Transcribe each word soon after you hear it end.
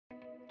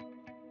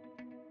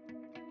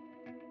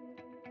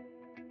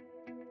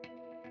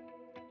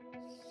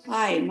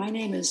Hi, my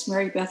name is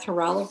Mary Beth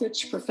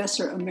Haralovich,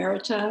 Professor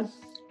Emerita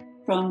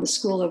from the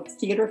School of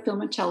Theater,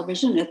 Film, and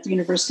Television at the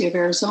University of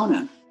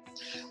Arizona.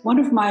 One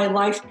of my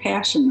life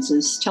passions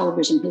is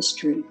television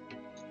history.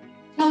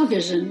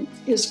 Television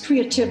is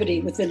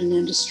creativity within an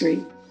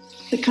industry,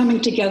 the coming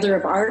together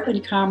of art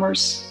and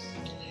commerce.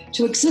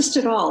 To exist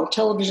at all,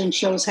 television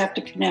shows have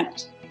to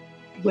connect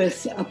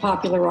with a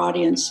popular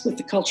audience, with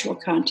the cultural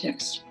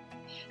context.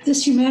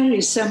 This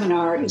Humanities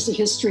seminar is the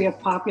history of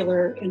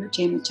popular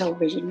entertainment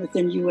television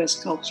within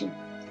U.S. culture.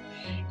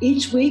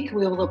 Each week,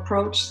 we will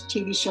approach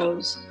TV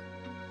shows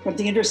from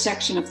the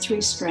intersection of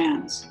three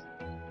strands: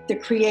 the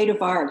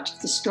creative art,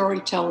 the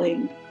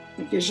storytelling,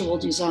 the visual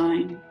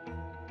design,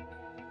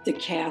 the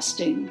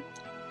casting,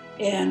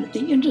 and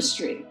the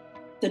industry,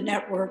 the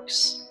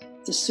networks,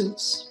 the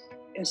suits,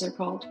 as they're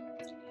called,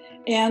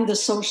 and the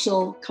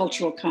social,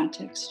 cultural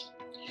context.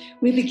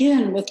 We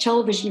begin with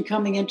television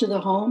coming into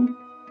the home,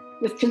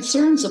 with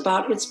concerns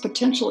about its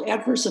potential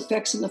adverse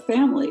effects in the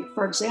family.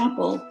 For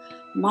example,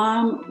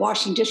 mom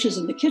washing dishes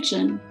in the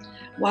kitchen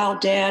while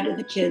dad and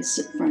the kids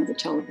sit in front of the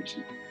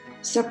television,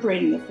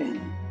 separating the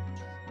family.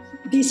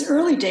 These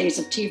early days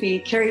of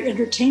TV carried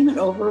entertainment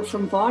over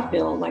from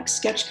vaudeville, like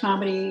sketch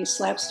comedy,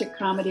 slapstick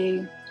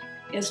comedy,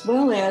 as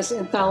well as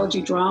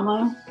anthology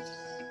drama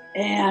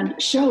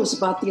and shows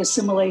about the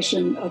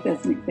assimilation of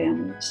ethnic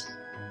families.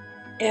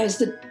 As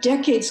the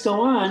decades go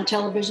on,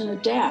 television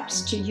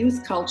adapts to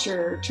youth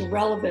culture, to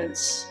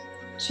relevance,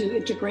 to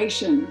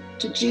integration,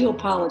 to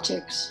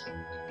geopolitics.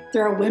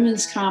 There are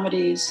women's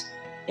comedies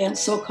and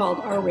so-called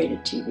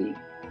R-rated TV.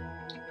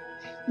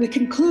 We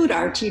conclude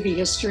our TV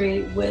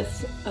history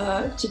with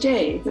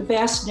today, the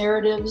vast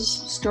narratives,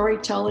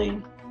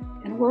 storytelling,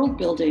 and world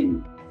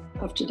building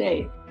of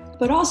today.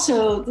 But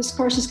also, this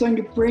course is going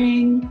to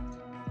bring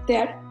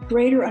that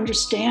greater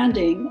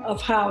understanding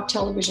of how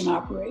television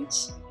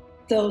operates,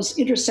 those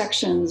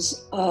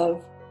intersections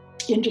of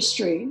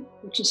industry,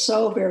 which is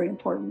so very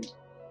important,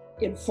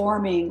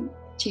 informing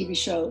TV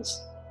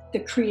shows, the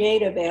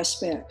creative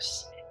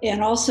aspects,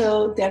 and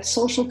also that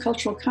social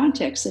cultural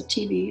context that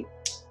TV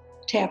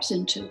taps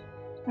into.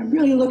 I'm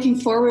really looking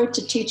forward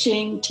to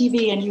teaching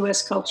TV and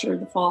US culture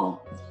in the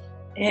fall,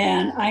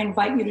 and I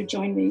invite you to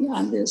join me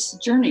on this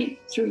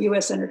journey through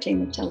US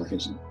entertainment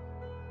television.